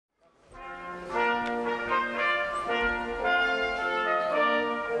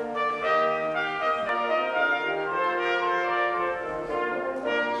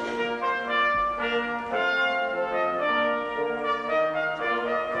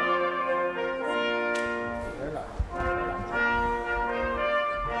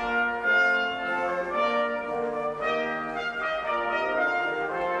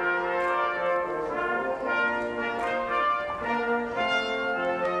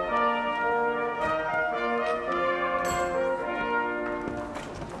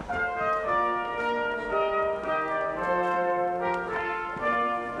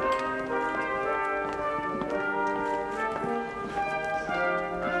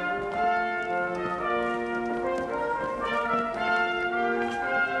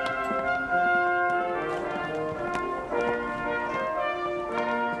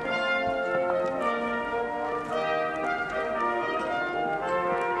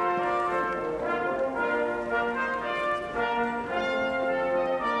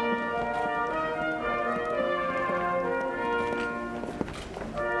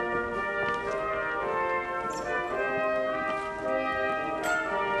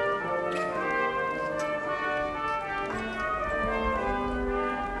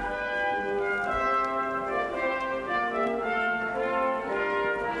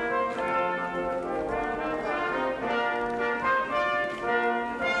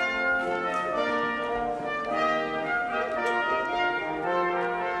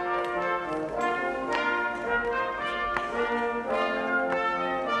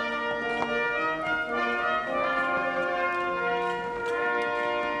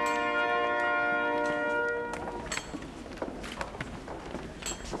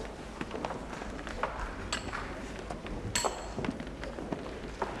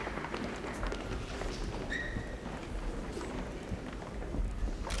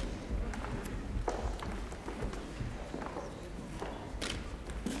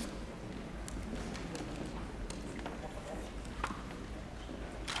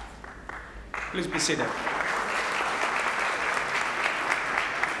please be seated?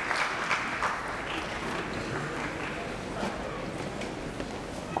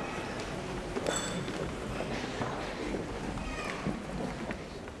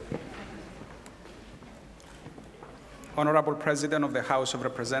 Honorable President of the House of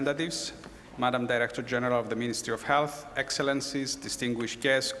Representatives, Madam Director General of the Ministry of Health, Excellencies, distinguished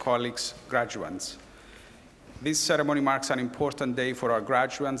guests, colleagues, graduates. This ceremony marks an important day for our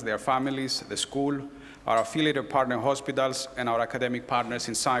graduates, their families, the school, our affiliated partner hospitals, and our academic partners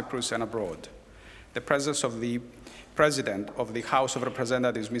in Cyprus and abroad. The presence of the President of the House of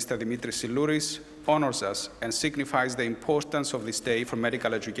Representatives, Mr. Dimitris Silouris, honors us and signifies the importance of this day for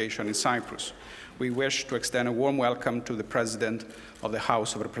medical education in Cyprus. We wish to extend a warm welcome to the President of the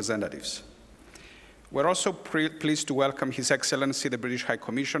House of Representatives. We're also pleased to welcome His Excellency the British High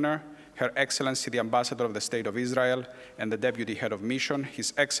Commissioner, Her Excellency the Ambassador of the State of Israel and the Deputy Head of Mission,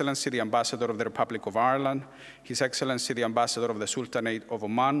 His Excellency the Ambassador of the Republic of Ireland, His Excellency the Ambassador of the Sultanate of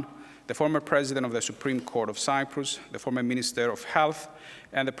Oman, the former President of the Supreme Court of Cyprus, the former Minister of Health,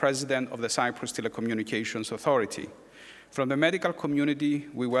 and the President of the Cyprus Telecommunications Authority. From the medical community,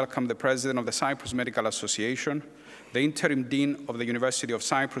 we welcome the President of the Cyprus Medical Association, the Interim Dean of the University of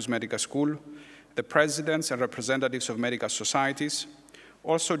Cyprus Medical School, the Presidents and representatives of medical societies.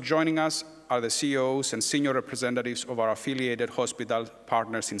 Also joining us are the CEOs and senior representatives of our affiliated hospital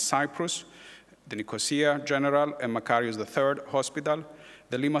partners in Cyprus, the Nicosia General and Makarios III Hospital,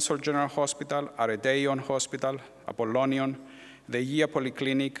 the Limassol General Hospital, Aredeion Hospital, Apollonion, the Agia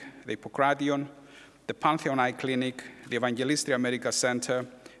Polyclinic, the Hippocration, the Pantheon Eye Clinic, the Evangelistria Medical Center,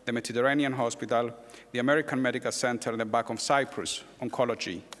 the Mediterranean Hospital, the American Medical Center, and the Bank of Cyprus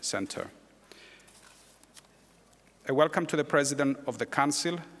Oncology Center. A welcome to the President of the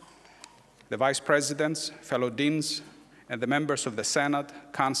Council, the Vice Presidents, fellow Deans, and the members of the Senate,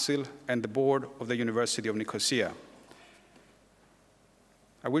 Council, and the Board of the University of Nicosia.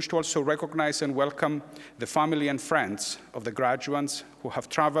 I wish to also recognize and welcome the family and friends of the graduates who have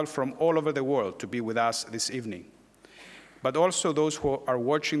traveled from all over the world to be with us this evening, but also those who are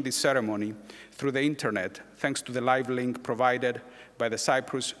watching this ceremony through the internet, thanks to the live link provided by the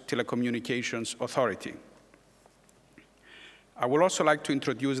Cyprus Telecommunications Authority. I would also like to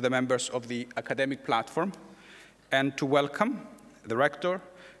introduce the members of the academic platform and to welcome the Rector,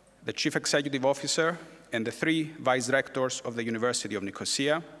 the Chief Executive Officer, and the 3 Vice Rectors of the University of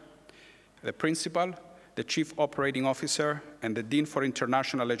Nicosia, the Principal, the Chief Operating Officer, and the Dean for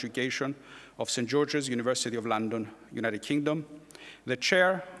International Education of St. George's University of London, United Kingdom, the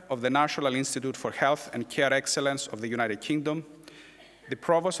Chair of the National Institute for Health and Care Excellence of the United Kingdom, the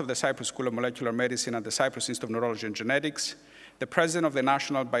Provost of the Cyprus School of Molecular Medicine at the Cyprus Institute of Neurology and Genetics, the President of the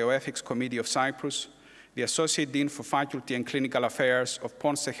National Bioethics Committee of Cyprus, the Associate Dean for Faculty and Clinical Affairs of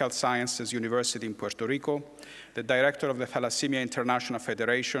Ponce Health Sciences University in Puerto Rico, the Director of the Thalassemia International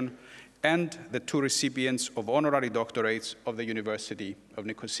Federation, and the 2 recipients of honorary doctorates of the University of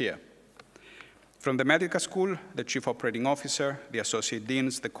Nicosia. From the medical school, the Chief Operating Officer, the Associate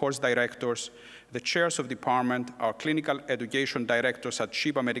Deans, the course directors, the chairs of department, our clinical education directors at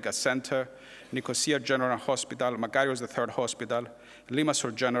Sheba Medical Center, Nicosia General Hospital, Makarios III Hospital,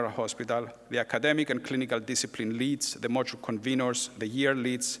 Limassol General Hospital, the academic and clinical discipline leads, the module conveners, the year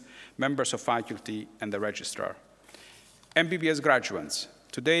leads, members of faculty, and the registrar. MBBS graduates,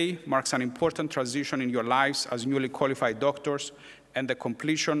 today marks an important transition in your lives as newly qualified doctors and the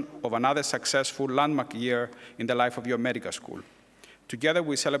completion of another successful landmark year in the life of your medical school. Together,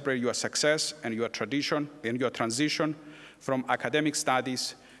 we celebrate your success and your tradition and your transition from academic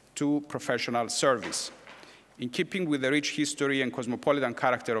studies to professional service. In keeping with the rich history and cosmopolitan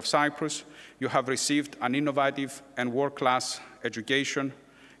character of Cyprus, you have received an innovative and world-class education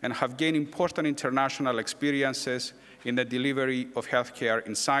and have gained important international experiences in the delivery of healthcare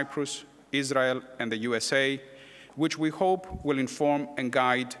in Cyprus, Israel, and the USA, which we hope will inform and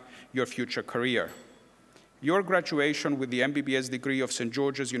guide your future career. Your graduation with the MBBS degree of St.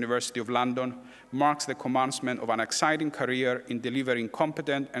 George's University of London marks the commencement of an exciting career in delivering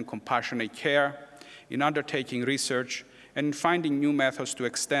competent and compassionate care, in undertaking research, and in finding new methods to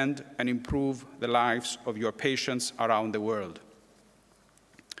extend and improve the lives of your patients around the world.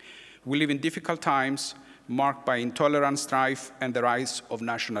 We live in difficult times marked by intolerance, strife, and the rise of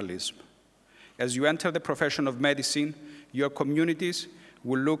nationalism. As you enter the profession of medicine, your communities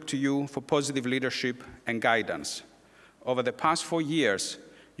will look to you for positive leadership and guidance. Over the past 4 years,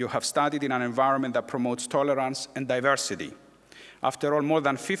 you have studied in an environment that promotes tolerance and diversity. After all, more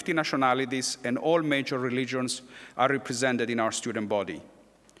than 50 nationalities and all major religions are represented in our student body.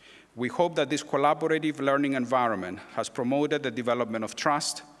 We hope that this collaborative learning environment has promoted the development of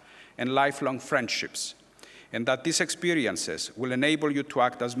trust and lifelong friendships, and that these experiences will enable you to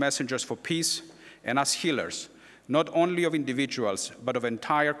act as messengers for peace and as healers, not only of individuals, but of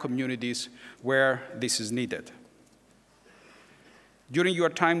entire communities where this is needed. During your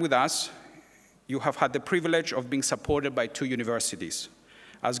time with us, you have had the privilege of being supported by 2 universities.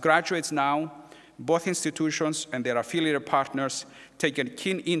 As graduates now, both institutions and their affiliated partners take a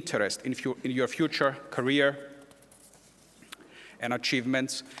keen interest in your future career and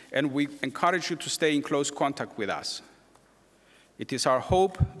achievements, and we encourage you to stay in close contact with us. It is our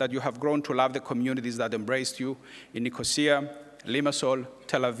hope that you have grown to love the communities that embraced you in Nicosia, Limassol,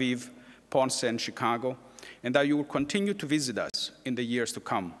 Tel Aviv, Ponce, and Chicago, and that you will continue to visit us in the years to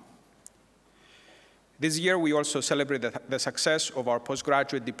come. This year, we also celebrate the success of our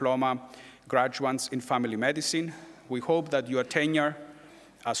postgraduate diploma graduates in family medicine. We hope that your tenure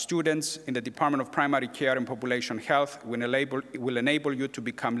as students in the Department of Primary Care and Population Health will enable you to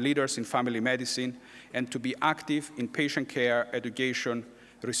become leaders in family medicine and to be active in patient care, education,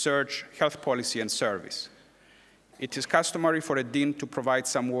 research, health policy, and service. It is customary for a dean to provide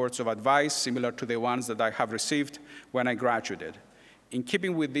some words of advice similar to the ones that I have received when I graduated. In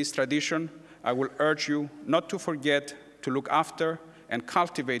keeping with this tradition, I will urge you not to forget to look after and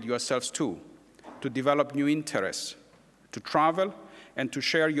cultivate yourselves too, to develop new interests, to travel, and to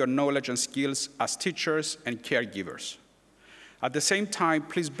share your knowledge and skills as teachers and caregivers. At the same time,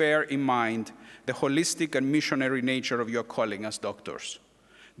 please bear in mind the holistic and missionary nature of your calling as doctors.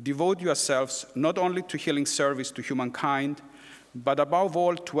 Devote yourselves not only to healing service to humankind, but above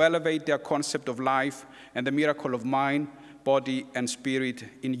all to elevate their concept of life and the miracle of mind, body, and spirit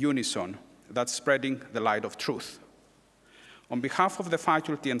in unison, that's spreading the light of truth. On behalf of the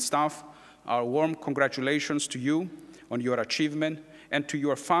faculty and staff, our warm congratulations to you on your achievement and to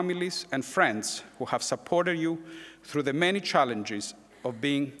your families and friends who have supported you through the many challenges of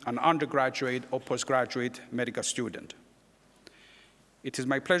being an undergraduate or postgraduate medical student. It is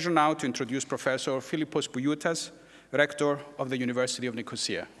my pleasure now to introduce Professor Philippos Pouyioutas, Rector of the University of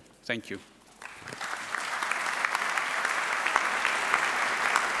Nicosia. Thank you.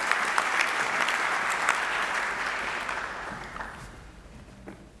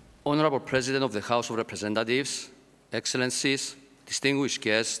 Honorable President of the House of Representatives, Excellencies, distinguished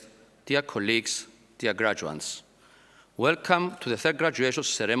guests, dear colleagues, dear graduates. Welcome to the 3rd graduation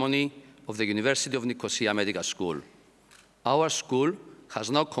ceremony of the University of Nicosia Medical School. Our school has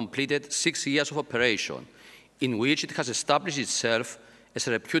now completed 6 years of operation, in which it has established itself as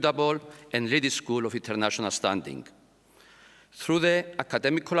a reputable and leading school of international standing. Through the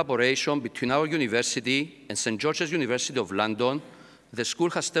academic collaboration between our university and St. George's University of London, the school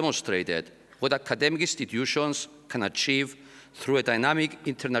has demonstrated what academic institutions can achieve through a dynamic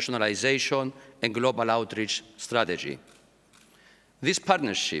internationalization and global outreach strategy. This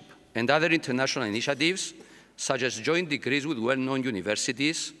partnership and other international initiatives, such as joint degrees with well-known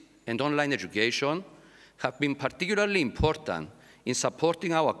universities and online education, have been particularly important in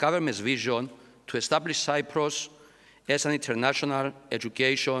supporting our government's vision to establish Cyprus as an international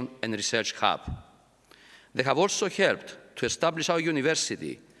education and research hub. They have also helped to establish our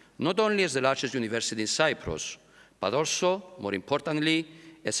university not only as the largest university in Cyprus, but also, more importantly,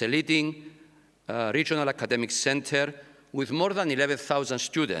 as a leading regional academic center with more than 11,000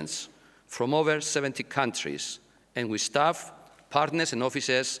 students from over 70 countries, and with staff, partners, and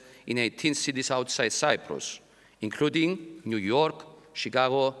offices in 18 cities outside Cyprus, including New York,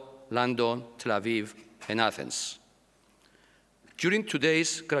 Chicago, London, Tel Aviv, and Athens. During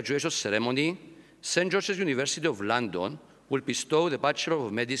today's graduation ceremony, St. George's University of London will bestow the Bachelor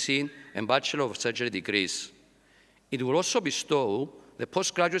of Medicine and Bachelor of Surgery degrees. It will also bestow the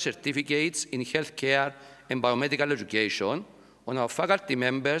postgraduate certificates in Healthcare and Biomedical Education on our faculty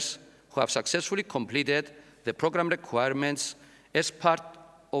members who have successfully completed the program requirements as part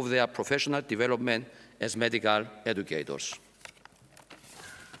of their professional development as medical educators.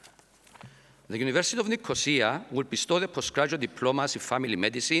 The University of Nicosia will bestow the postgraduate diplomas in family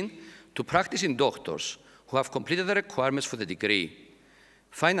medicine to practicing doctors who have completed the requirements for the degree.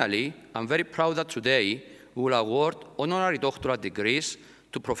 Finally, I'm very proud that today we will award honorary doctoral degrees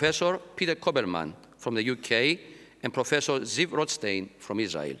to Professor Peter Koppelman from the UK and Professor Ziv Rothstein from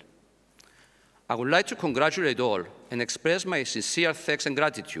Israel. I would like to congratulate all and express my sincere thanks and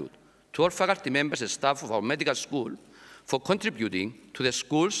gratitude to all faculty members and staff of our medical school for contributing to the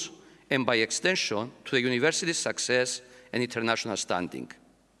school's and by extension to the university's success and international standing.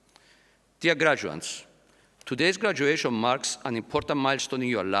 Dear graduates, today's graduation marks an important milestone in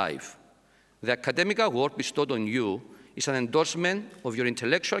your life. The academic award bestowed on you is an endorsement of your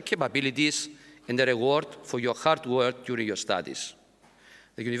intellectual capabilities and a reward for your hard work during your studies.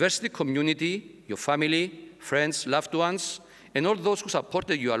 The university community, your family, friends, loved ones, and all those who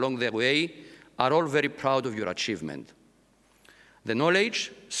supported you along the way are all very proud of your achievement. The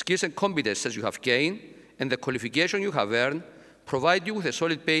knowledge, skills, and competences you have gained and the qualification you have earned provide you with a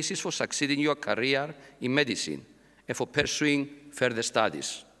solid basis for succeeding in your career in medicine and for pursuing further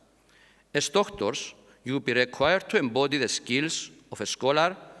studies. As doctors, you will be required to embody the skills of a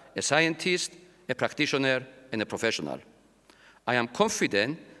scholar, a scientist, a practitioner, and a professional. I am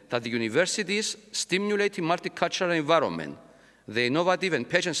confident that the university's stimulating multicultural environment, the innovative and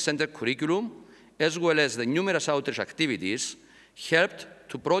patient-centered curriculum, as well as the numerous outreach activities, helped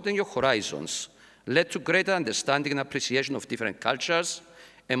to broaden your horizons, led to greater understanding and appreciation of different cultures,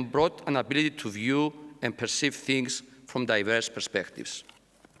 and brought an ability to view and perceive things from diverse perspectives.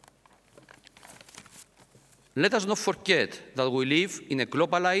 Let us not forget that we live in a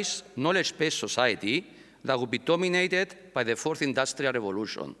globalized, knowledge-based society that will be dominated by the fourth industrial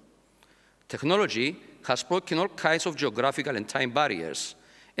revolution. Technology has broken all kinds of geographical and time barriers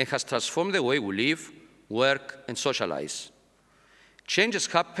and has transformed the way we live, work, and socialize. Changes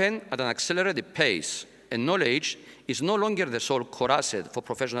happen at an accelerated pace, and knowledge is no longer the sole core asset for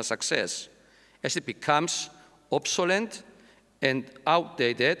professional success, as it becomes obsolete and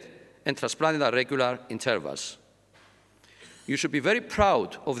outdated and transplanted at regular intervals. You should be very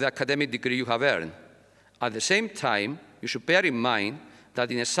proud of the academic degree you have earned. At the same time, you should bear in mind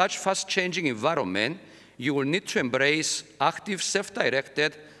that in such fast-changing environment, you will need to embrace active,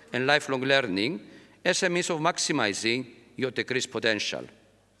 self-directed, and lifelong learning as a means of maximizing your degree's potential.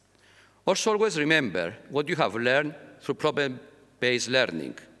 Also, always remember what you have learned through problem-based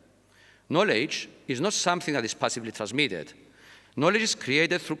learning. Knowledge is not something that is passively transmitted. Knowledge is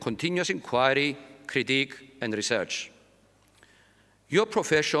created through continuous inquiry, critique, and research. Your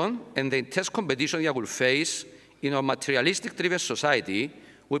profession and the intense competition you will face in our materialistic-driven society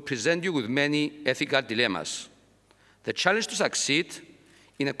will present you with many ethical dilemmas. The challenge to succeed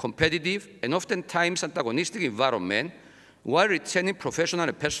in a competitive and oftentimes antagonistic environment while retaining professional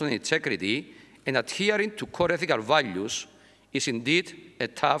and personal integrity and adhering to core ethical values is indeed a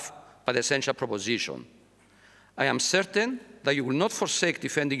tough but essential proposition. I am certain that you will not forsake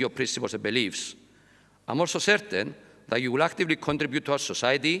defending your principles and beliefs. I'm also certain that you will actively contribute to our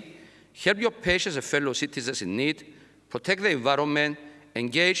society, help your patients and fellow citizens in need, protect the environment,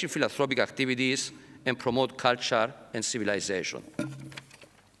 engage in philanthropic activities, and promote culture and civilization.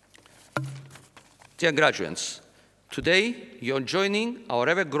 Dear graduates, today you're joining our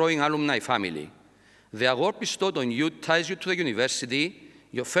ever-growing alumni family. The award bestowed on you ties you to the university,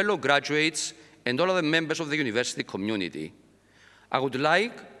 your fellow graduates, and all other members of the university community. I would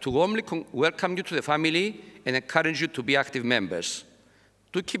like to warmly welcome you to the family and encourage you to be active members.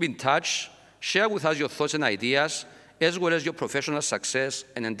 Do keep in touch, share with us your thoughts and ideas, as well as your professional success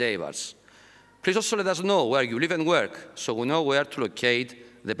and endeavors. Please also let us know where you live and work, so we know where to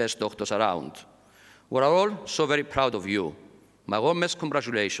locate the best doctors around. We are all so very proud of you. My warmest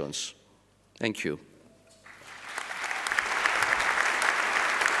congratulations. Thank you.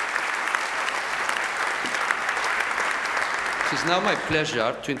 It is now my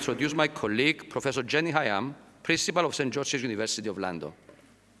pleasure to introduce my colleague, Professor Jenny Higham, Principal of St. George's University of London.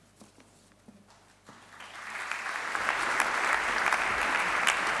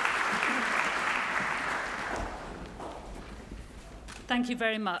 Thank you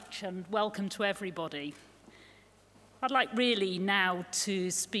very much, and welcome to everybody. I'd like really now to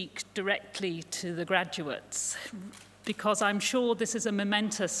speak directly to the graduates, because I'm sure this is a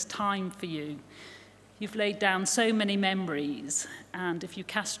momentous time for you. You've laid down so many memories, and if you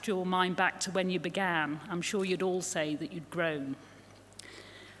cast your mind back to when you began, I'm sure you'd all say that you'd grown.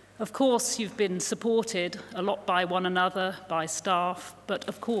 Of course, you've been supported a lot by one another, by staff, but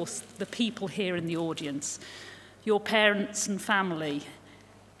of course, the people here in the audience, your parents and family.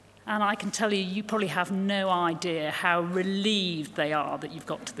 And I can tell you, you probably have no idea how relieved they are that you've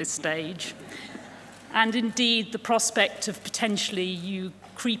got to this stage. And indeed, the prospect of potentially you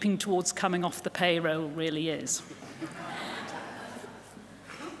creeping towards coming off the payroll really is.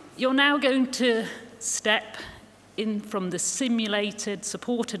 You're now going to step in from the simulated,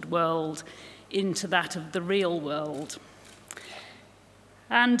 supported world into that of the real world.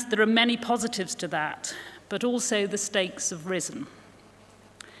 And there are many positives to that, but also the stakes have risen.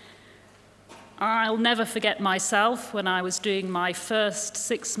 I'll never forget myself when I was doing my first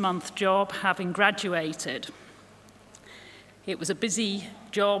 6-month job having graduated. It was a busy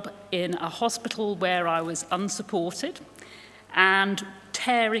job in a hospital where I was unsupported and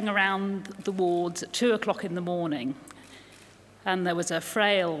tearing around the wards at 2 o'clock in the morning. And there was a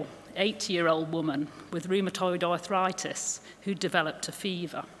frail 80-year-old woman with rheumatoid arthritis who developed a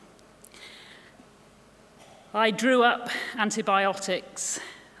fever. I drew up antibiotics.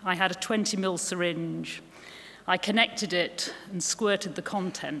 I had a 20 ml syringe. I connected it and squirted the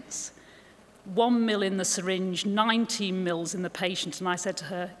contents. 1 ml in the syringe, 19 mils in the patient, and I said to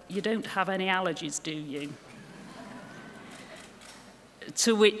her, "You don't have any allergies, do you?"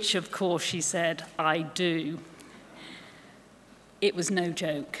 To which, of course, she said, "I do." It was no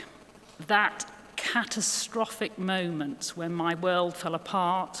joke. That catastrophic moment when my world fell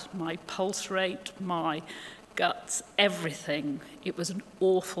apart, my pulse rate, my guts, everything, it was an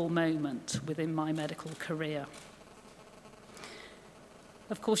awful moment within my medical career.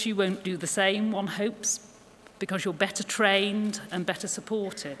 Of course, you won't do the same, one hopes, because you're better trained and better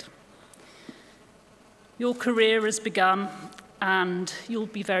supported. Your career has begun, and you'll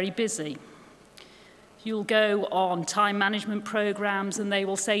be very busy. You'll go on time management programs, and they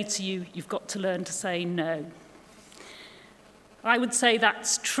will say to you, "You've got to learn to say no." I would say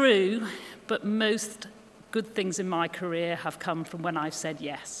that's true, but most good things in my career have come from when I've said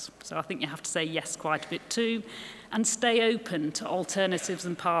yes. So I think you have to say yes quite a bit too, and stay open to alternatives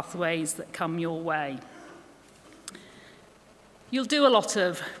and pathways that come your way. You'll do a lot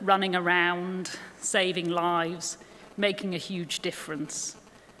of running around, saving lives, making a huge difference.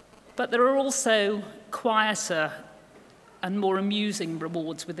 But there are also quieter and more amusing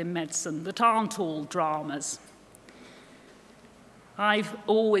rewards within medicine that aren't all dramas. I've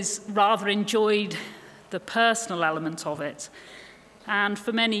always rather enjoyed the personal element of it. And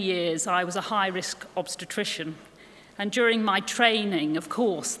for many years, I was a high-risk obstetrician. And during my training, of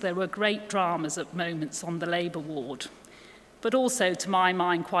course, there were great dramas at moments on the labour ward, but also, to my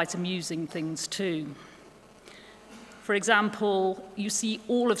mind, quite amusing things too. For example, you see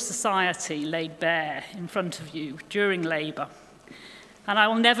all of society laid bare in front of you during labour. And I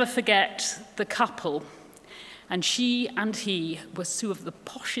will never forget the couple, and she and he were two of the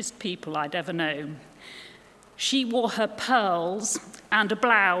poshest people I'd ever known. She wore her pearls and a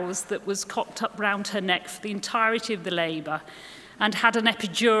blouse that was cocked up round her neck for the entirety of the labour, and had an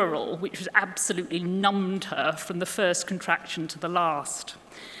epidural which was absolutely numbed her from the first contraction to the last.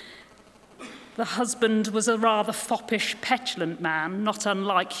 The husband was a rather foppish, petulant man, not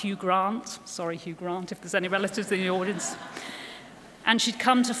unlike Hugh Grant. Sorry, Hugh Grant, if there's any relatives in the audience. And she'd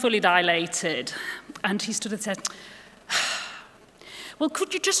come to fully dilated, and he stood and said, "Well,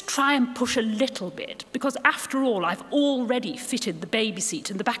 could you just try and push a little bit? Because after all, I've already fitted the baby seat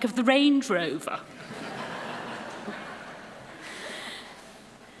in the back of the Range Rover."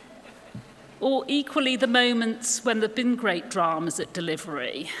 Or equally the moments when there have been great dramas at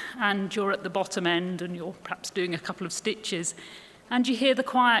delivery, and you're at the bottom end and you're perhaps doing a couple of stitches, and you hear the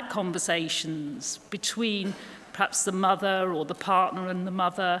quiet conversations between perhaps the mother or the partner and the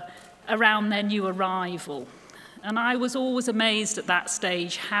mother around their new arrival. And I was always amazed at that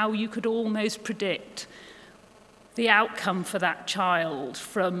stage how you could almost predict the outcome for that child,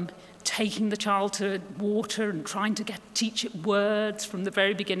 from taking the child to water and trying to teach it words from the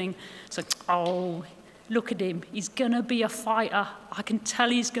very beginning. So, "Oh, look at him, he's going to be a fighter. I can tell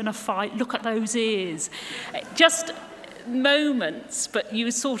he's going to fight. Look at those ears." Just moments, but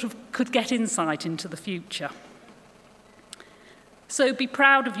you sort of could get insight into the future. So be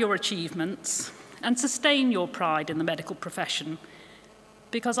proud of your achievements and sustain your pride in the medical profession,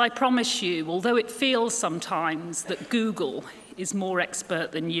 because I promise you, although it feels sometimes that Google is more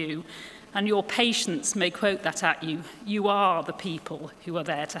expert than you, and your patients may quote that at you, you are the people who are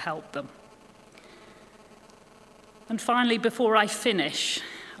there to help them. And finally, before I finish,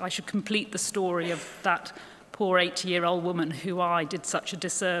 I should complete the story of that poor 80-year-old woman who I did such a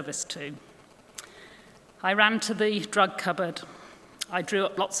disservice to. I ran to the drug cupboard. I drew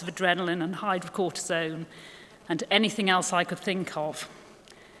up lots of adrenaline and hydrocortisone and anything else I could think of,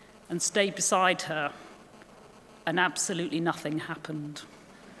 and stayed beside her, and absolutely nothing happened.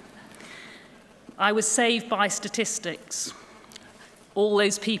 I was saved by statistics. All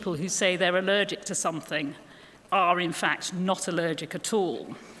those people who say they're allergic to something are in fact not allergic at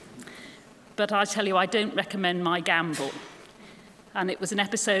all. But I tell you, I don't recommend my gamble. And it was an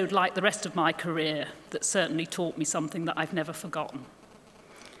episode like the rest of my career that certainly taught me something that I've never forgotten.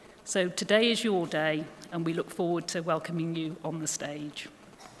 So today is your day, and we look forward to welcoming you on the stage.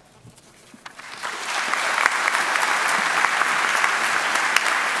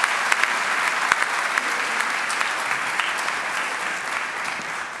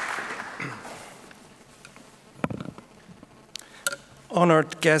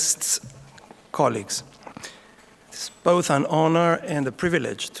 Honored guests, colleagues, it's both an honor and a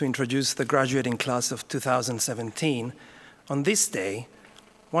privilege to introduce the graduating class of 2017 on this day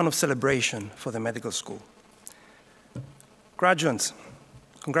one of celebration for the medical school. Graduates,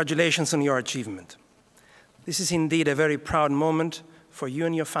 congratulations on your achievement. This is indeed a very proud moment for you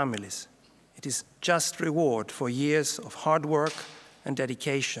and your families. It is just reward for years of hard work and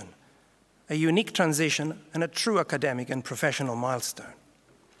dedication, a unique transition and a true academic and professional milestone.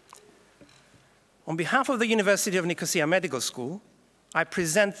 On behalf of the University of Nicosia Medical School, I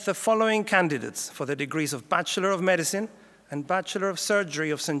present the following candidates for the degrees of Bachelor of Medicine and Bachelor of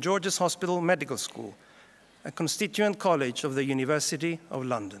Surgery of St. George's Hospital Medical School, a constituent college of the University of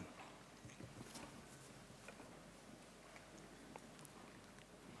London.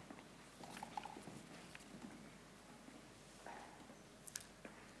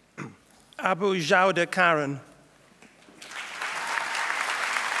 Abu Jauda Karen.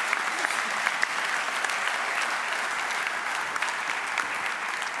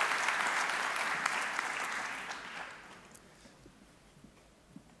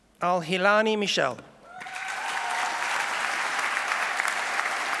 Al-Hilani Michelle.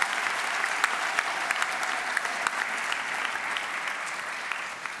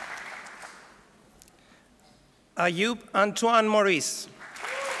 Ayub Antoine Maurice.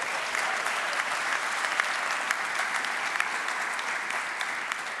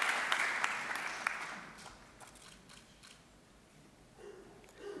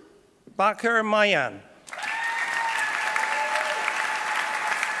 Bakr Mayan.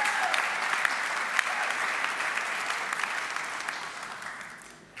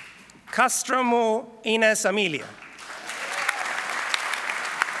 Castromo Ines Amelia.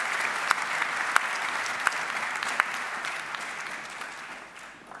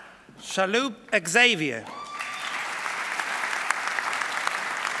 Shaloup Xavier.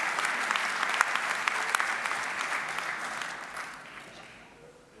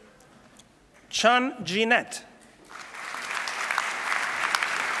 Chan Jeanette.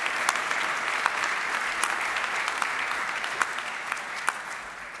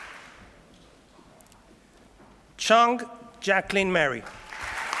 Chung Jacqueline Mary.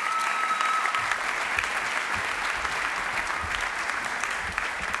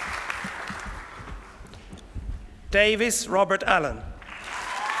 Davis Robert Allen.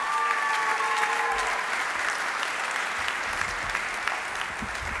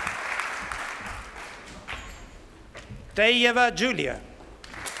 Dayeva Julia.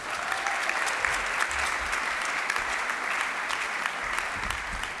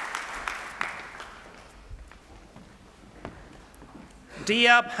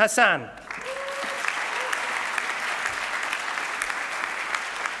 Diab Hassan.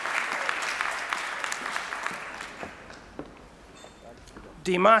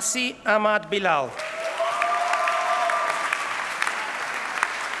 Dimasi Ahmad Bilal.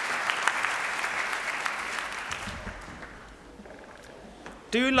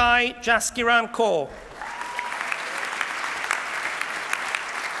 Dulai Jaskiran Kaur.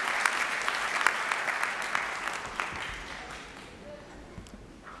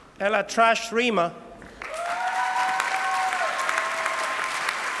 Elatrash Rima.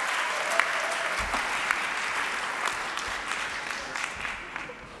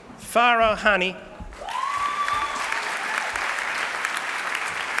 Farah Hani.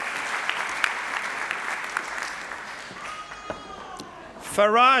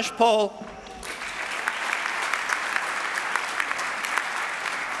 Faraj Paul.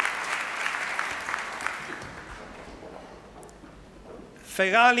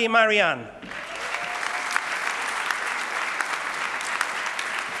 Ferali Marianne.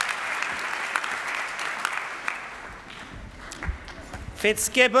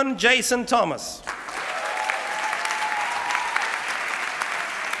 Fitzgibbon Jason Thomas.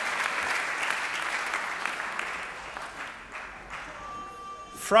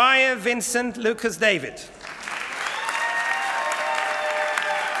 Friar Vincent Lucas David.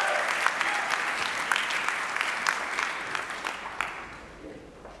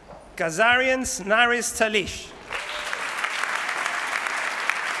 Kazarians Naris Talish.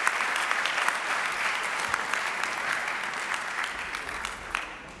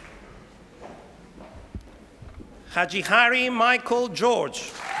 Haji Hari Michael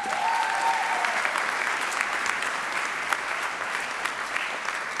George.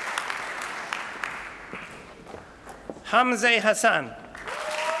 Hamza Hassan.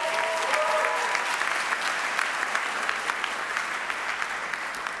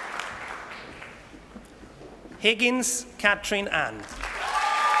 Higgins Catherine Ann.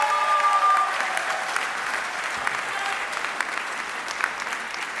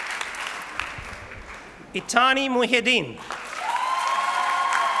 Itani Muhyiddin.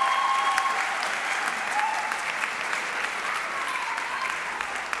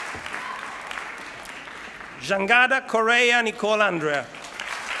 Jangada Correa Nicole Andrea.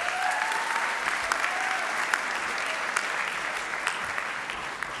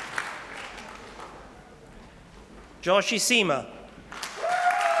 Joshi Sima.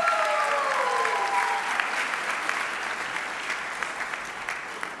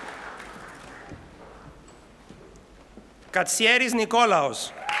 Katsieris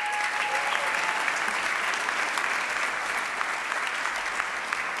Nikolaos.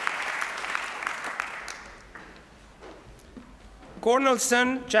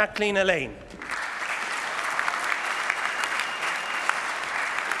 Cornelson Jacqueline Elaine.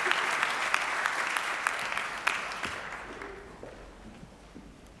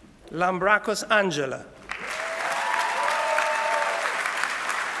 Lambrakos Angela.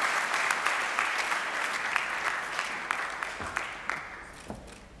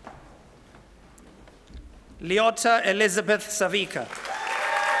 Liotta Elizabeth Savika.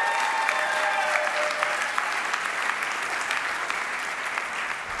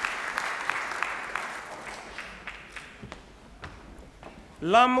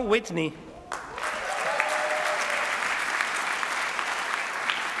 Lum Whitney.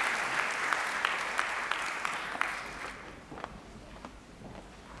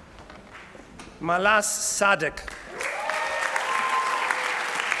 Malas Sadek.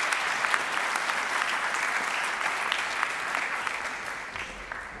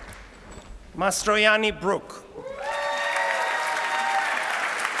 Mastroianni Brook.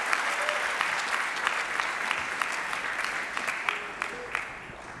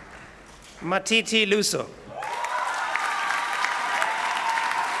 Matiti Luso.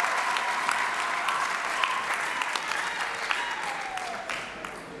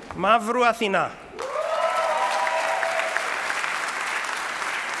 Mavru Athina.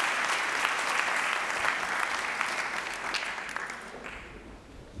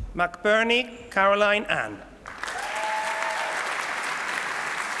 McBurney Caroline Ann.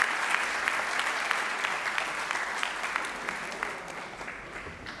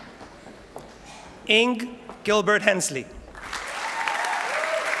 Ing Gilbert Hensley.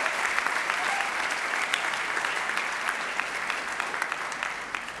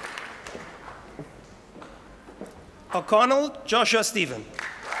 O'Connell Joshua Stephen.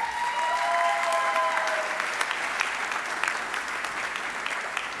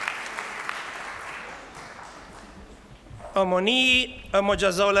 Omoni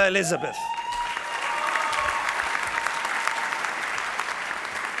Omojazola Elizabeth.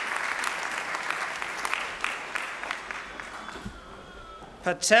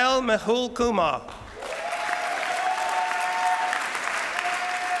 Patel Mehul Kumar.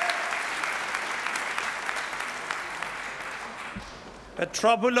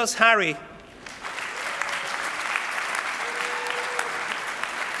 Petropoulos Harry.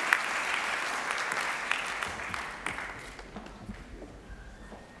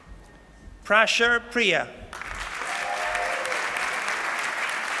 Prasher Priya.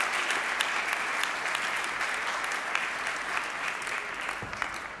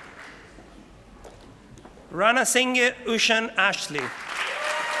 Ranasinghe Ushan Ashley.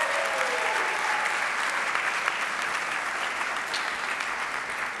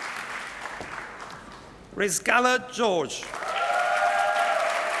 Rizkala George.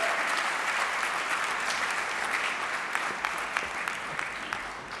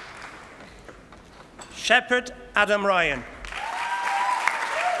 Shepherd Adam Ryan.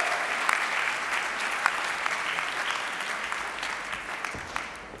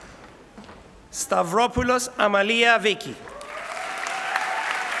 Stavropoulos Amalia Vicky.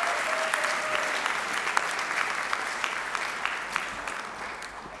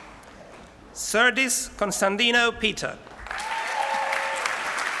 Serdis Constantino Peter.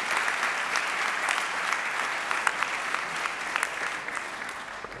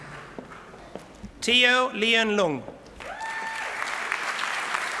 Tio Leon Lung.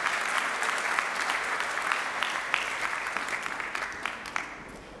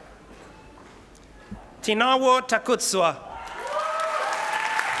 Tinawo Takutsua.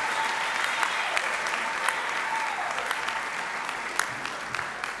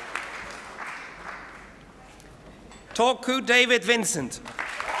 Toku David Vincent.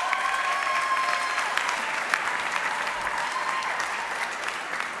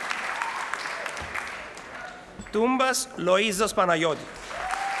 Tumbas Loizos Panayoti.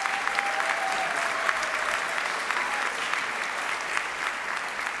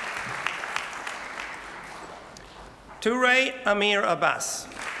 Toure Amir Abbas.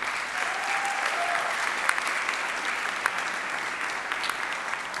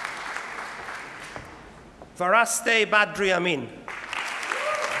 Varaste Badri Amin.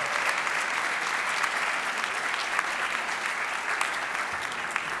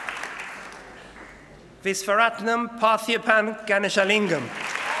 Visvaratnam Parthiapan Ganeshalingam.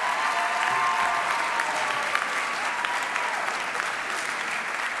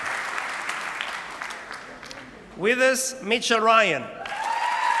 Withers Mitchell Ryan.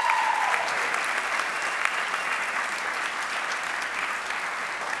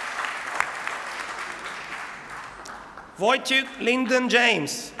 Wojciech Lyndon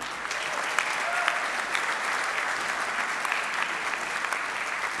James.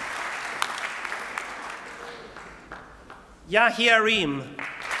 Yahya Reem.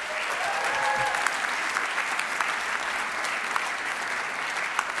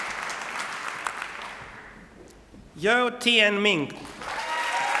 Yo Tien Ming.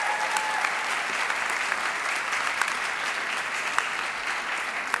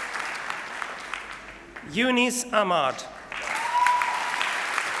 Yunis Ahmad.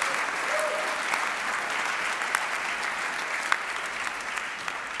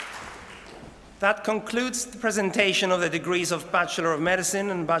 That concludes the presentation of the degrees of Bachelor of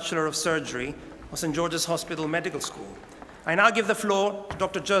Medicine and Bachelor of Surgery of St. George's Hospital Medical School. I now give the floor to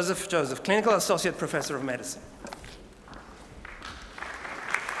Dr. Joseph, Clinical Associate Professor of Medicine.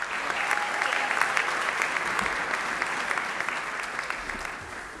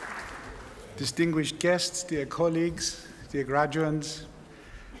 Distinguished guests, dear colleagues, dear graduates,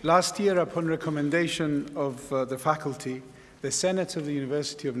 last year, upon recommendation of the faculty, the Senate of the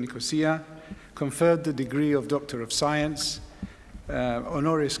University of Nicosia conferred the degree of Doctor of Science,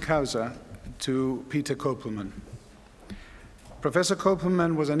 honoris causa, to Peter Kopelman. Professor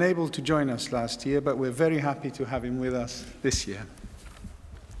Kopelman was unable to join us last year, but we're very happy to have him with us this year.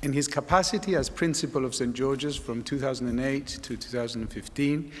 In his capacity as principal of St. George's from 2008 to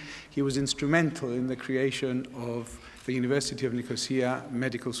 2015, he was instrumental in the creation of the University of Nicosia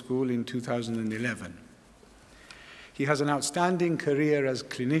Medical School in 2011. He has an outstanding career as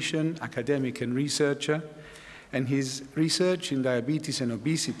clinician, academic, and researcher, and his research in diabetes and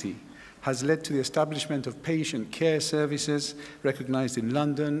obesity has led to the establishment of patient care services recognized in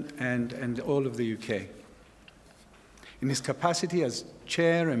London and all of the UK. In his capacity as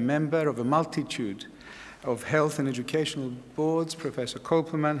chair and member of a multitude of health and educational boards, Professor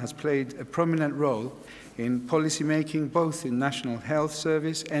Kopelman has played a prominent role in policy making, both in National Health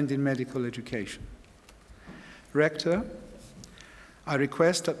Service and in medical education. Rector, I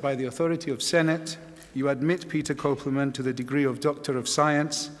request that by the authority of Senate, you admit Peter Kopelman to the degree of Doctor of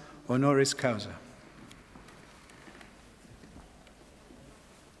Science, honoris causa.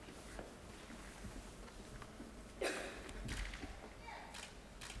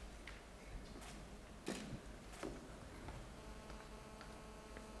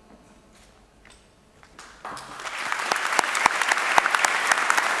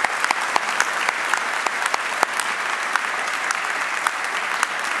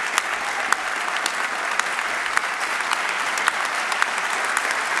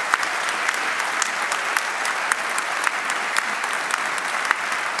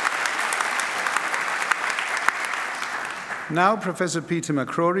 Now, Professor Peter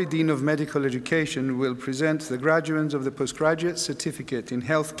McCrory, Dean of Medical Education, will present the graduates of the Postgraduate Certificate in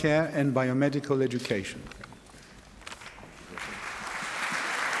Healthcare and Biomedical Education.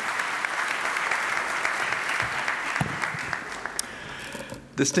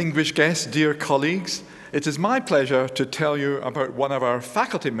 Distinguished guests, dear colleagues, it is my pleasure to tell you about one of our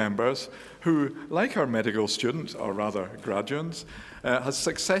faculty members who, like our medical students, or rather graduates, has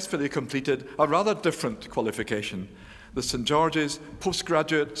successfully completed a rather different qualification, the St. George's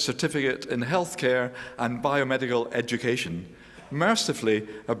Postgraduate Certificate in Healthcare and Biomedical Education, mercifully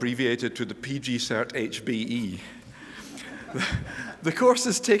abbreviated to the PG Cert HBE. The course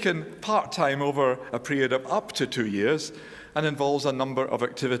is taken part-time over a period of up to 2 years and involves a number of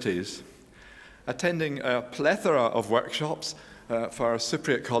activities. Attending a plethora of workshops for our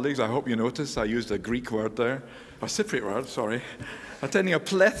Cypriot colleagues. I hope you noticed I used a Greek word there, a Cypriot word, sorry. Attending a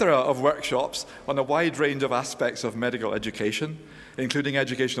plethora of workshops on a wide range of aspects of medical education, including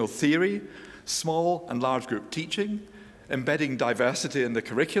educational theory, small and large group teaching, embedding diversity in the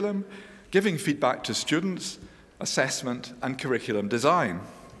curriculum, giving feedback to students, assessment, and curriculum design.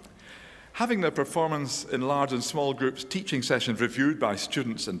 Having their performance in large and small groups teaching sessions reviewed by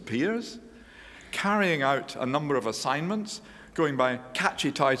students and peers, carrying out a number of assignments, going by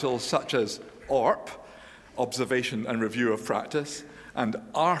catchy titles such as ORP, Observation and Review of Practice, and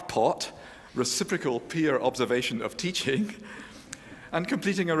RPOT, Reciprocal Peer Observation of Teaching, and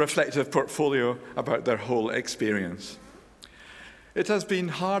completing a reflective portfolio about their whole experience. It has been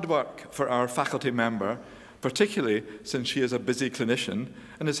hard work for our faculty member, particularly since she is a busy clinician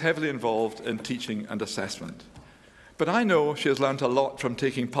and is heavily involved in teaching and assessment. But I know she has learned a lot from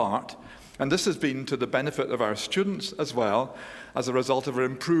taking part, And this has been to the benefit of our students as well, as a result of her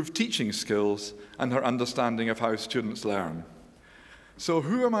improved teaching skills and her understanding of how students learn. So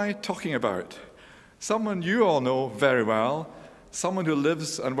who am I talking about? Someone you all know very well, someone who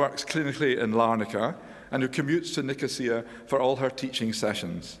lives and works clinically in Larnaca and who commutes to Nicosia for all her teaching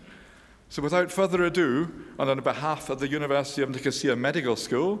sessions. So without further ado, and on behalf of the University of Nicosia Medical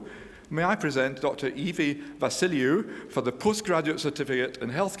School, may I present Dr. Evie Vasiliou for the Postgraduate Certificate in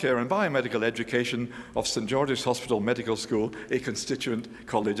Healthcare and Biomedical Education of St George's Hospital Medical School, a constituent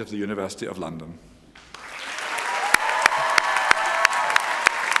college of the University of London.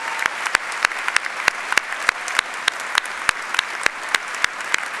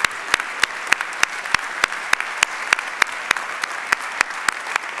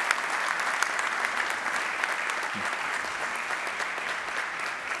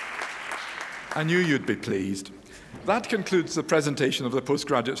 I knew you'd be pleased. That concludes the presentation of the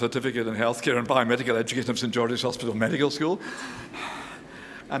Postgraduate Certificate in Healthcare and Biomedical Education of St George's Hospital Medical School.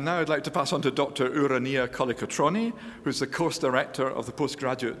 And now I'd like to pass on to Dr. Urania Kolikotroni, who's the Course Director of the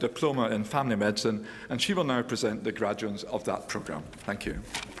Postgraduate Diploma in Family Medicine, and she will now present the graduates of that programme. Thank you.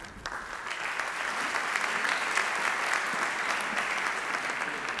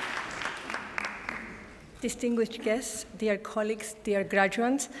 Distinguished guests, dear colleagues, dear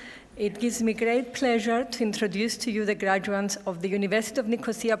graduates, it gives me great pleasure to introduce to you the graduates of the University of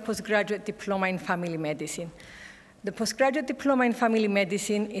Nicosia Postgraduate Diploma in Family Medicine. The Postgraduate Diploma in Family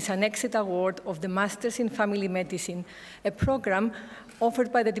Medicine is an exit award of the Masters in Family Medicine, a program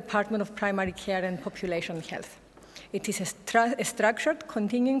offered by the Department of Primary Care and Population Health. It is a structured,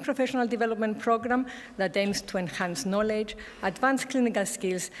 continuing professional development program that aims to enhance knowledge, advance clinical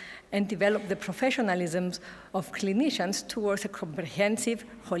skills, and develop the professionalisms of clinicians towards a comprehensive,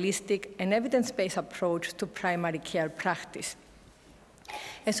 holistic, and evidence-based approach to primary care practice.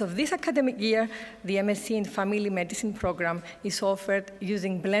 As of this academic year, the MSc in Family Medicine program is offered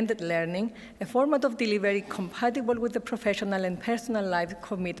using blended learning, a format of delivery compatible with the professional and personal life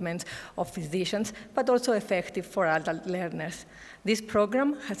commitments of physicians, but also effective for adult learners. This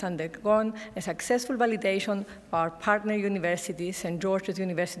program has undergone a successful validation by our partner university, St George's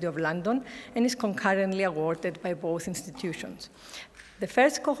University of London, and is concurrently awarded by both institutions. The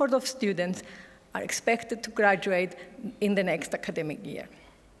first cohort of students are expected to graduate in the next academic year.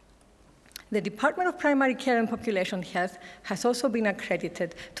 The Department of Primary Care and Population Health has also been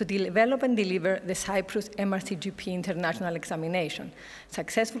accredited to develop and deliver the Cyprus MRCGP International Examination.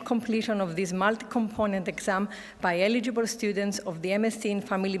 Successful completion of this multi-component exam by eligible students of the MSc in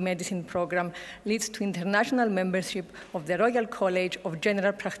Family Medicine program leads to international membership of the Royal College of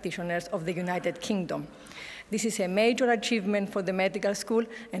General Practitioners of the United Kingdom. This is a major achievement for the medical school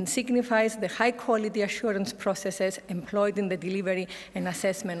and signifies the high-quality assurance processes employed in the delivery and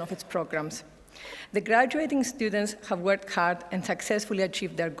assessment of its programs. The graduating students have worked hard and successfully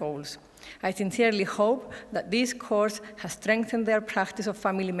achieved their goals. I sincerely hope that this course has strengthened their practice of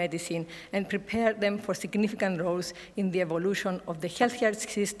family medicine and prepared them for significant roles in the evolution of the healthcare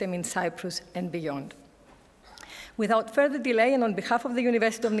system in Cyprus and beyond. Without further delay, and on behalf of the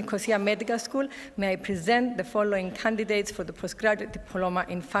University of Nicosia Medical School, may I present the following candidates for the Postgraduate Diploma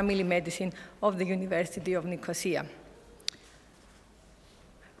in Family Medicine of the University of Nicosia.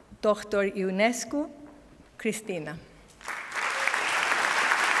 Dr. Ionescu Christina.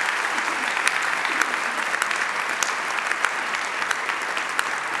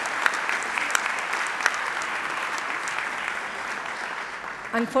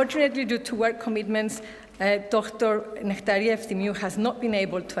 Unfortunately, due to work commitments, Dr. Nectaria Eftimiou has not been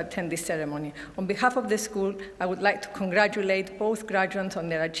able to attend this ceremony. On behalf of the school, I would like to congratulate both graduates on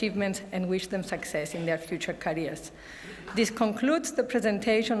their achievements and wish them success in their future careers. This concludes the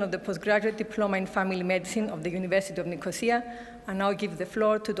presentation of the Postgraduate Diploma in Family Medicine of the University of Nicosia. I now give the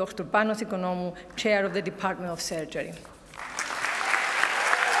floor to Dr. Panos Economou, Chair of the Department of Surgery.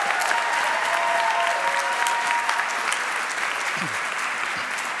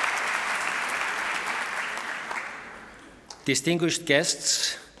 Distinguished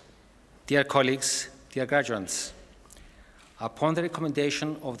guests, dear colleagues, dear graduates, upon the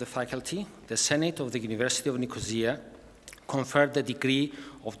recommendation of the faculty, the Senate of the University of Nicosia conferred the degree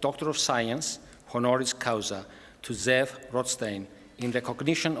of Doctor of Science, honoris causa, to Zev Rothstein in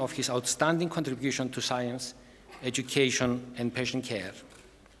recognition of his outstanding contribution to science, education, and patient care.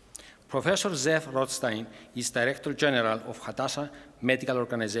 Professor Zev Rothstein is Director General of Hadassah Medical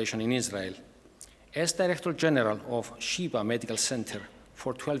Organization in Israel. As Director General of Sheba Medical Center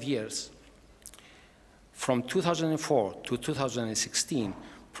for 12 years. From 2004 to 2016,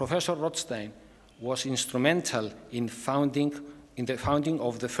 Professor Rothstein was instrumental in founding in the founding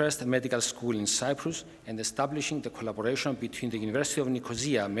of the first medical school in Cyprus and establishing the collaboration between the University of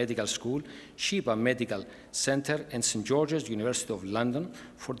Nicosia Medical School, Sheba Medical Center, and St. George's University of London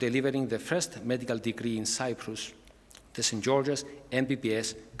for delivering the first medical degree in Cyprus, the St. George's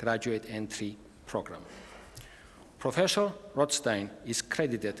MBBS Graduate Entry Program. Professor Rothstein is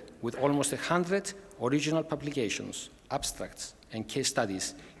credited with almost 100 original publications, abstracts, and case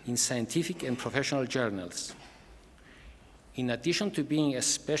studies in scientific and professional journals. In addition to being a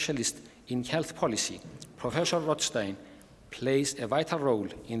specialist in health policy, Professor Rothstein plays a vital role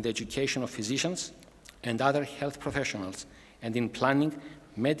in the education of physicians and other health professionals and in planning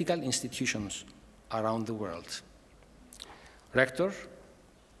medical institutions around the world. Rector,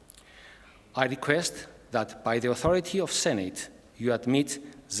 I request that by the authority of Senate, you admit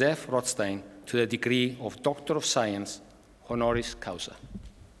Zef Rothstein to the degree of Doctor of Science, honoris causa.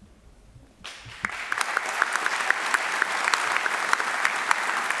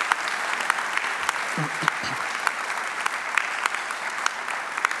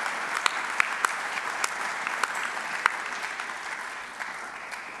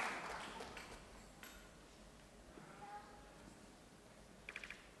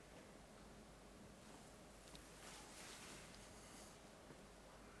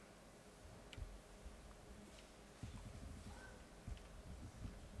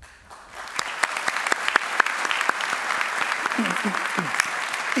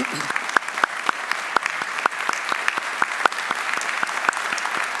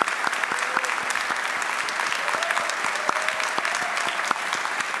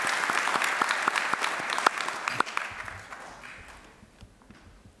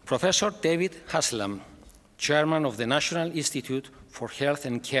 Professor David Haslam, Chairman of the National Institute for Health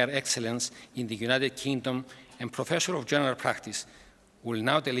and Care Excellence in the United Kingdom and Professor of General Practice, will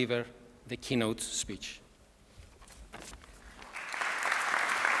now deliver the keynote speech.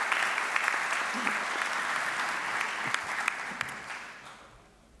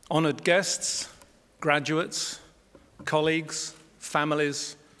 Honored guests, graduates, colleagues,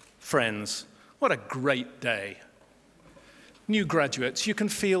 families, friends, what a great day. New graduates, you can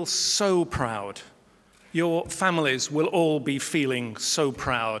feel so proud. Your families will all be feeling so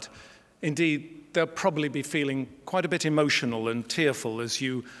proud. Indeed, they'll probably be feeling quite a bit emotional and tearful as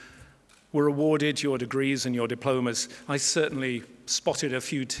you were awarded your degrees and your diplomas. I certainly spotted a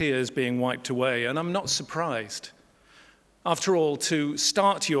few tears being wiped away, and I'm not surprised. After all, to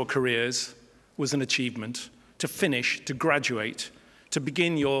start your careers was an achievement. To finish, to graduate, to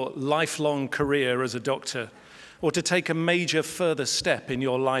begin your lifelong career as a doctor, or to take a major further step in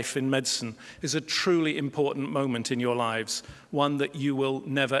your life in medicine is a truly important moment in your lives, one that you will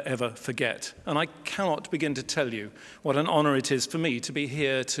never, ever forget. And I cannot begin to tell you what an honor it is for me to be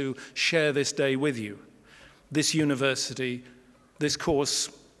here to share this day with you. This university, this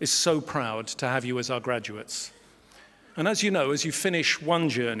course is so proud to have you as our graduates. And as you know, as you finish one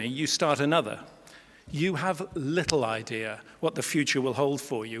journey, you start another. You have little idea what the future will hold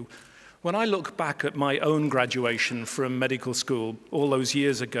for you. When I look back at my own graduation from medical school all those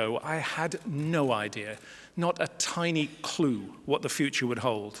years ago, I had no idea, not a tiny clue what the future would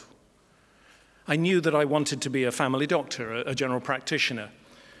hold. I knew that I wanted to be a family doctor, a general practitioner.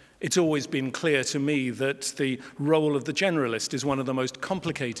 It's always been clear to me that the role of the generalist is one of the most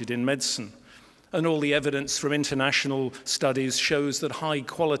complicated in medicine. And all the evidence from international studies shows that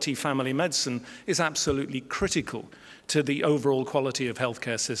high-quality family medicine is absolutely critical to the overall quality of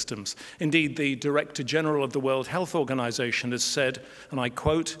healthcare systems. Indeed, the Director General of the World Health Organization has said, and I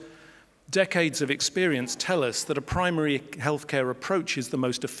quote, "Decades of experience tell us that a primary healthcare approach is the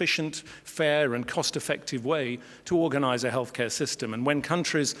most efficient, fair, and cost-effective way to organize a healthcare system. And when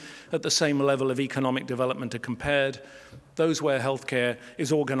countries at the same level of economic development are compared, those where healthcare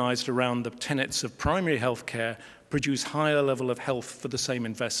is organized around the tenets of primary healthcare produce higher level of health for the same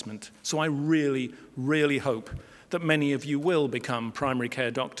investment." So I really, really hope that many of you will become primary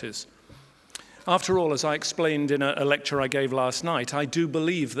care doctors. After all, as I explained in a lecture I gave last night, I do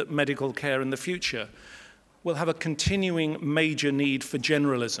believe that medical care in the future will have a continuing major need for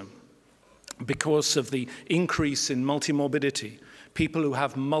generalism because of the increase in multimorbidity, people who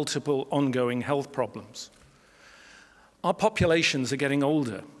have multiple ongoing health problems. Our populations are getting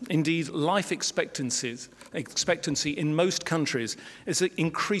older. Indeed, life expectancy in most countries is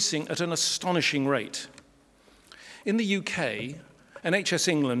increasing at an astonishing rate. In the UK, NHS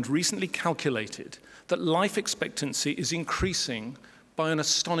England recently calculated that life expectancy is increasing by an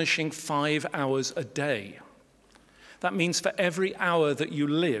astonishing 5 hours a day. That means for every hour that you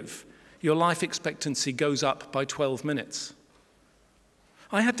live, your life expectancy goes up by 12 minutes.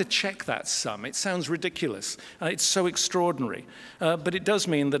 I had to check that sum. It sounds ridiculous. It's so extraordinary. But it does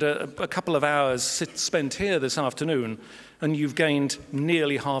mean that a couple of hours spent here this afternoon, and you've gained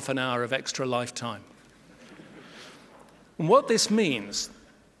nearly half an hour of extra lifetime. And what this means,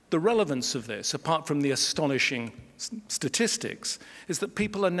 the relevance of this, apart from the astonishing statistics, is that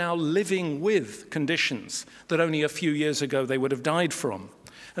people are now living with conditions that only a few years ago they would have died from.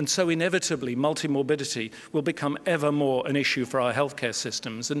 And so inevitably, multimorbidity will become ever more an issue for our healthcare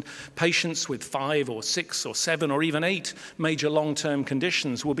systems. And patients with 5 or 6 or 7 or even 8 major long-term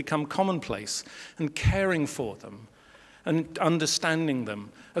conditions will become commonplace. And caring for them and understanding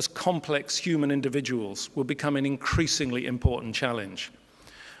them as complex human individuals will become an increasingly important challenge.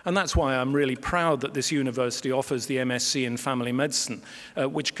 And that's why I'm really proud that this university offers the MSc in Family Medicine,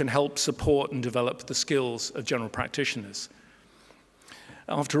 which can help support and develop the skills of general practitioners.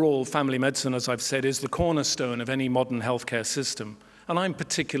 After all, family medicine, as I've said, is the cornerstone of any modern healthcare system, and I'm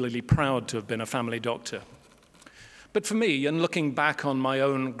particularly proud to have been a family doctor. But for me, and looking back on my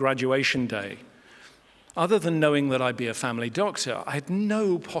own graduation day, other than knowing that I'd be a family doctor, I had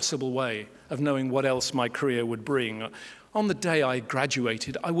no possible way of knowing what else my career would bring. On the day I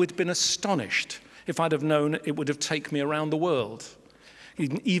graduated, I would have been astonished if I'd have known it would have taken me around the world.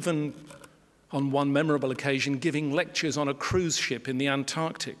 Even on one memorable occasion, giving lectures on a cruise ship in the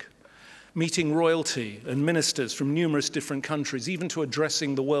Antarctic, meeting royalty and ministers from numerous different countries, even to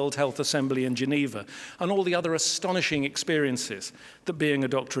addressing the World Health Assembly in Geneva, and all the other astonishing experiences that being a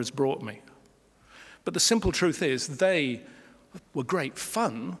doctor has brought me. But the simple truth is, they were great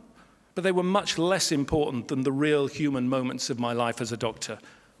fun, but they were much less important than the real human moments of my life as a doctor.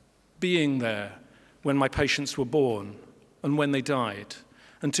 Being there when my patients were born and when they died,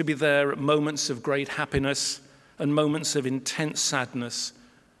 and to be there at moments of great happiness and moments of intense sadness,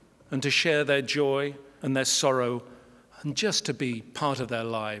 and to share their joy and their sorrow, and just to be part of their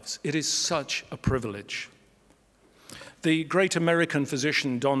lives. It is such a privilege. The great American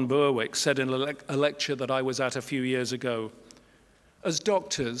physician Don Berwick said in a lecture that I was at a few years ago, "As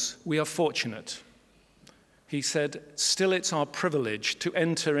doctors, we are fortunate." He said, "Still it's our privilege to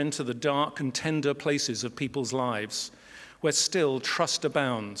enter into the dark and tender places of people's lives, where still trust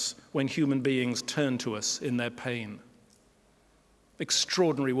abounds when human beings turn to us in their pain."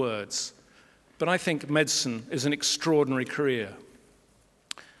 Extraordinary words. But I think medicine is an extraordinary career.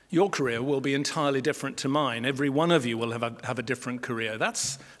 Your career will be entirely different to mine. Every one of you will have a different career.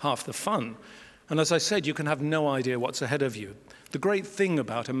 That's half the fun. And as I said, you can have no idea what's ahead of you. The great thing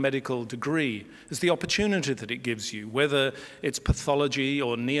about a medical degree is the opportunity that it gives you, whether it's pathology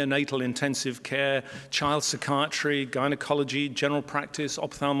or neonatal intensive care, child psychiatry, gynecology, general practice,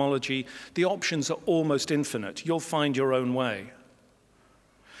 ophthalmology. The options are almost infinite. You'll find your own way.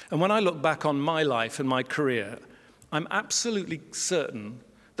 And when I look back on my life and my career, I'm absolutely certain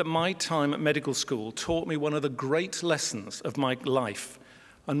that my time at medical school taught me one of the great lessons of my life,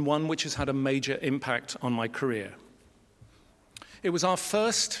 and one which has had a major impact on my career. It was our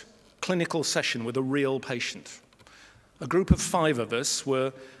first clinical session with a real patient. A group of 5 of us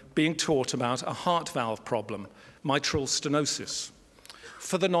were being taught about a heart valve problem, mitral stenosis.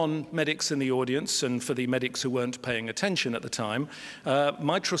 For the non-medics in the audience, and for the medics who weren't paying attention at the time,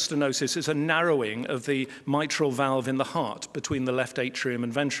 mitral stenosis is a narrowing of the mitral valve in the heart between the left atrium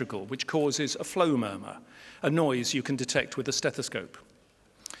and ventricle, which causes a flow murmur, a noise you can detect with a stethoscope.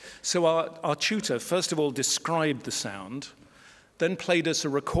 So our tutor, first of all, described the sound, then played us a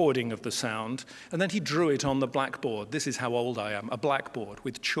recording of the sound, and then he drew it on the blackboard. This is how old I am, a blackboard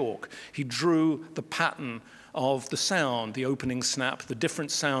with chalk. He drew the pattern of the sound, the opening snap, the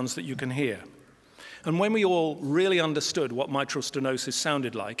different sounds that you can hear. And when we all really understood what mitral stenosis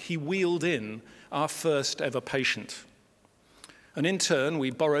sounded like, he wheeled in our first ever patient. And in turn,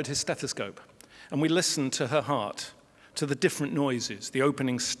 we borrowed his stethoscope, and we listened to her heart, to the different noises, the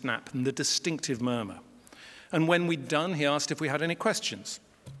opening snap, and the distinctive murmur. And when we'd done, he asked if we had any questions.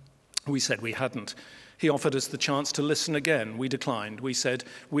 We said we hadn't. He offered us the chance to listen again. We declined. We said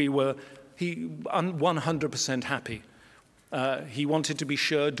we were 100% happy. He wanted to be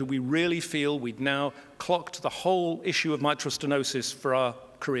sure, do we really feel we'd now clocked the whole issue of mitral stenosis for our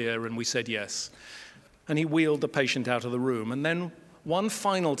career? And we said yes. And he wheeled the patient out of the room. And then one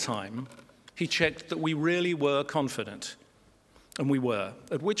final time, he checked that we really were confident. And we were,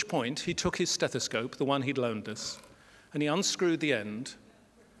 at which point he took his stethoscope, the one he'd loaned us, and he unscrewed the end,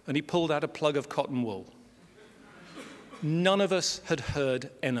 and he pulled out a plug of cotton wool. None of us had heard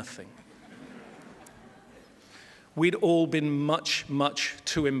anything. We'd all been much, much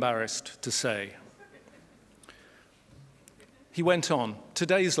too embarrassed to say. He went on,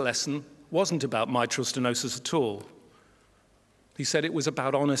 today's lesson wasn't about mitral stenosis at all. He said it was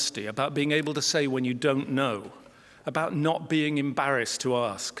about honesty, about being able to say when you don't know, about not being embarrassed to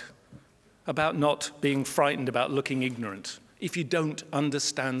ask, about not being frightened about looking ignorant. If you don't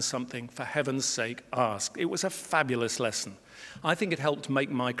understand something, for heaven's sake, ask. It was a fabulous lesson. I think it helped make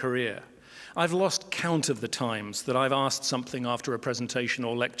my career. I've lost count of the times that I've asked something after a presentation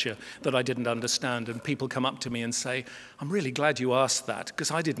or lecture that I didn't understand, and people come up to me and say, I'm really glad you asked that, because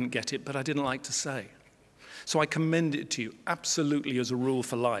I didn't get it, but I didn't like to say. So I commend it to you, absolutely as a rule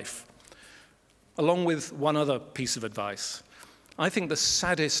for life. Along with one other piece of advice, I think the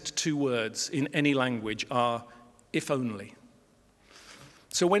saddest two words in any language are, if only.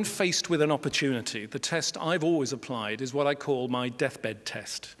 So when faced with an opportunity, the test I've always applied is what I call my deathbed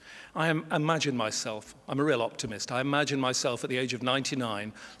test. I imagine myself, I'm a real optimist, I imagine myself at the age of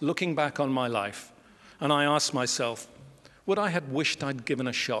 99 looking back on my life, and I ask myself, would I have wished I'd given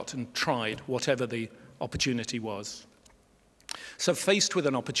a shot and tried whatever the opportunity was? So faced with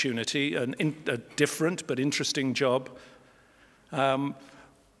an opportunity, a different but interesting job, a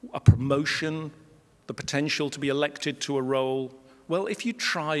promotion, the potential to be elected to a role, well, if you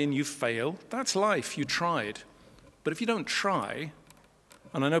try and you fail, that's life, you tried. But if you don't try,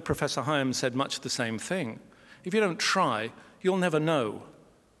 and I know Professor Higham said much the same thing, if you don't try, you'll never know,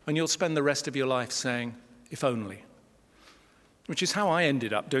 and you'll spend the rest of your life saying, if only. Which is how I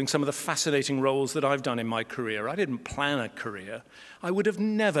ended up doing some of the fascinating roles that I've done in my career. I didn't plan a career. I would have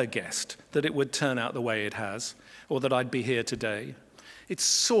never guessed that it would turn out the way it has, or that I'd be here today. It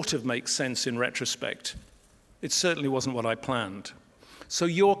sort of makes sense in retrospect. It certainly wasn't what I planned. So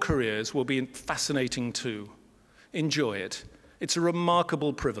your careers will be fascinating too. Enjoy it. It's a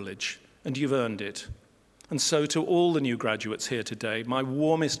remarkable privilege, and you've earned it. And so to all the new graduates here today, my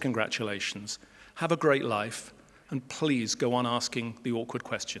warmest congratulations. Have a great life, and please go on asking the awkward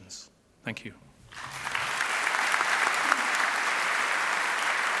questions. Thank you.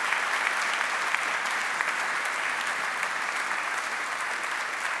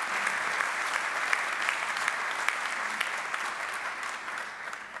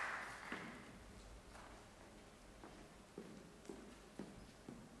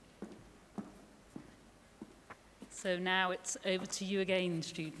 So now it's over to you again,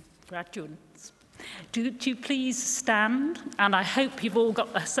 graduates. Do you please stand? And I hope you've all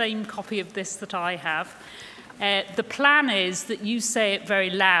got the same copy of this that I have. The plan is that you say it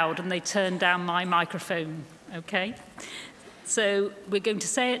very loud and they turn down my microphone, okay? So we're going to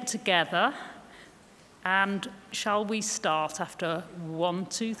say it together. And shall we start after 1,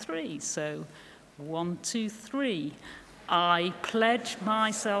 2, 3? So 1, 2, 3. I pledge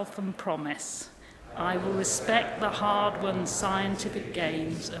myself and promise I will respect the hard-won scientific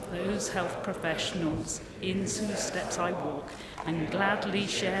gains of those health professionals in whose steps I walk, and gladly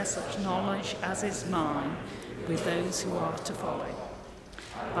share such knowledge as is mine with those who are to follow.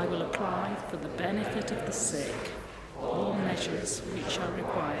 I will apply for the benefit of the sick all measures which are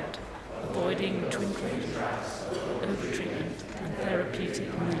required, avoiding twinkling, over-treatment and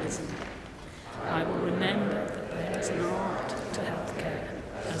therapeutic nihilism. I will remember that there is an art to healthcare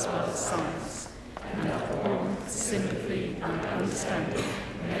as well as science, and that warmth, sympathy and understanding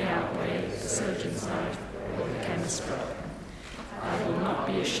may outweigh the surgeon's knife or the chemist's drug. I will not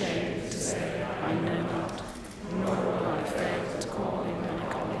be ashamed to say I know not, nor will I fail to call in my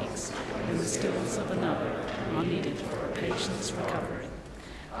colleagues when the skills of another are needed for a patient's recovery.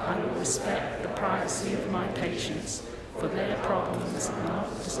 I will respect the privacy of my patients, for their problems are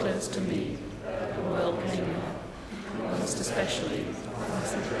not disclosed to me, but welcome me, most especially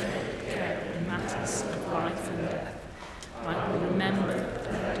care in matters of life and death. I will remember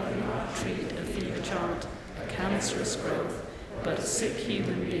that I do not treat a fever child, a cancerous growth, but a sick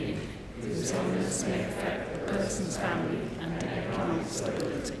human being whose illness may affect the person's family and economic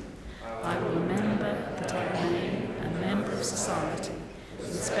stability. I will remember that I remain a member of society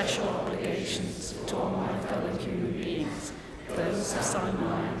with special obligations to all my fellow human beings, those of sound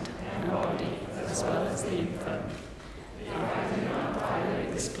mind and body, as well as the infirm. I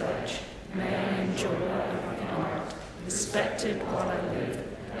violate this pledge. May I enjoy and be honoured, respected while I live,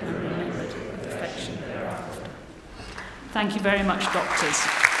 and remembered with affection thereafter. Thank you very much, doctors.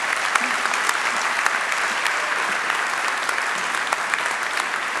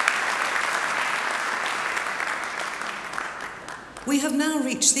 We have now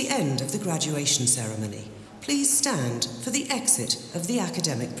reached the end of the graduation ceremony. Please stand for the exit of the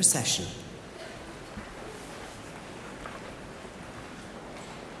academic procession.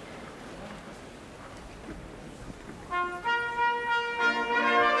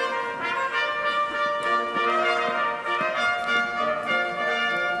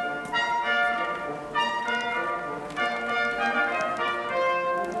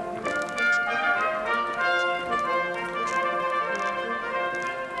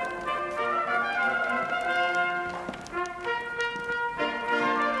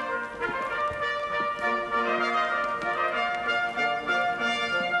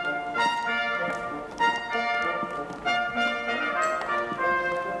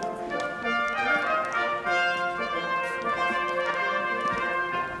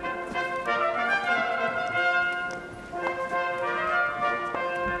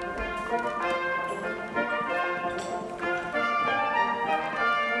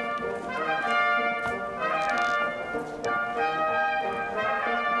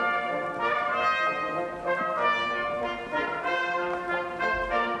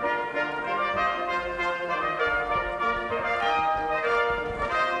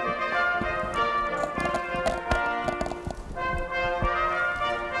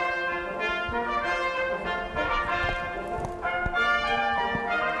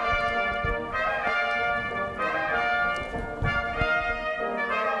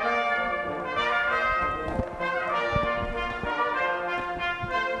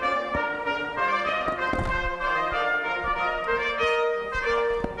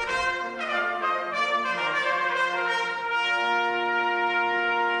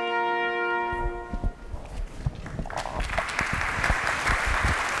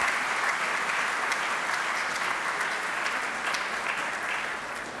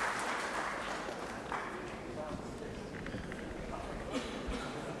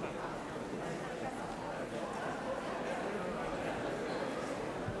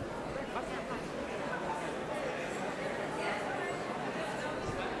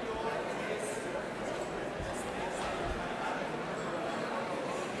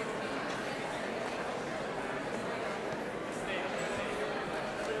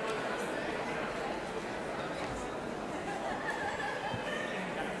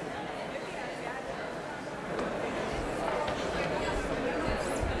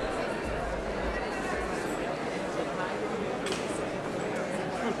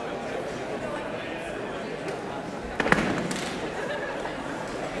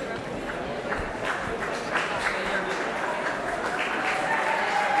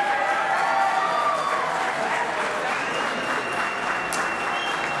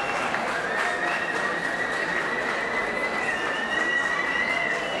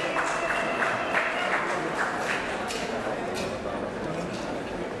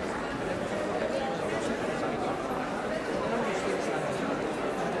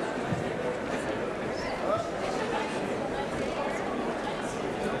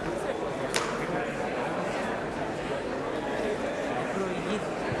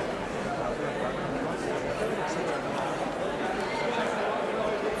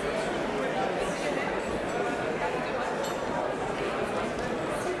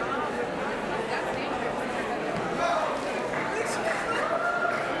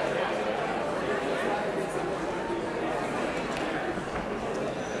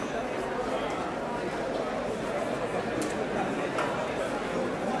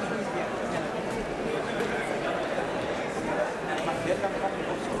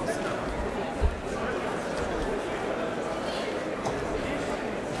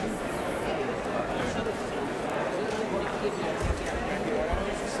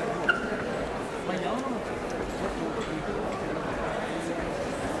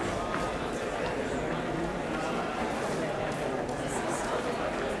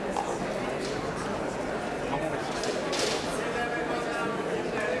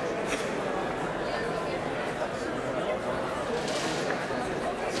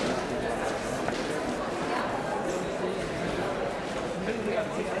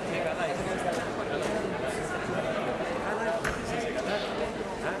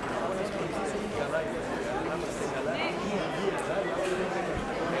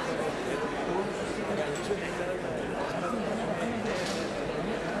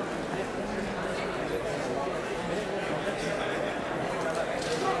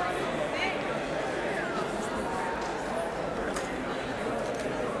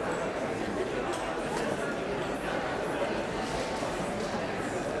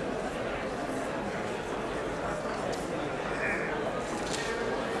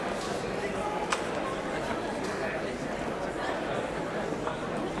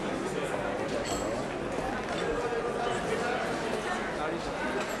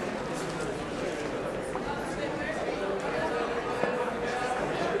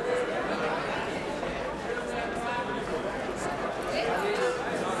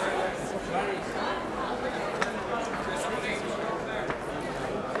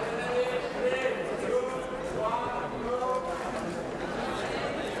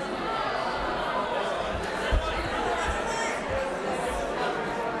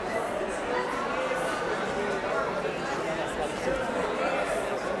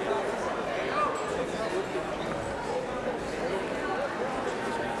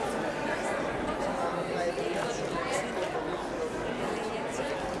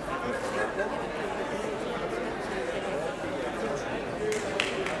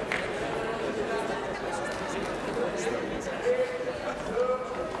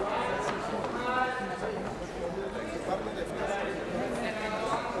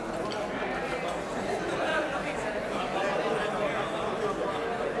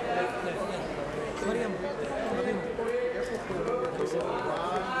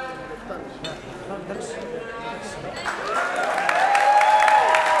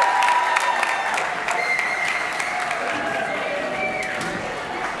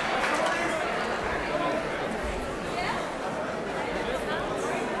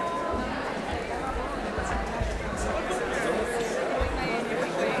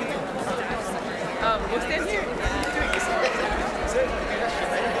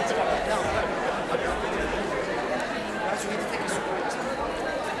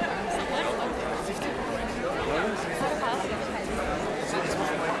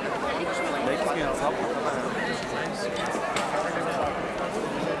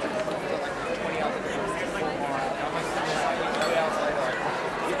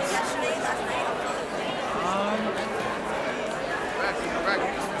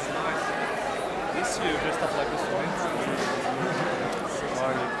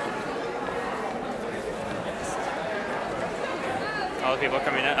 all the people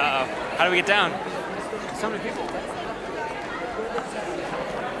coming in. Uh-oh. How do we get down? So many people.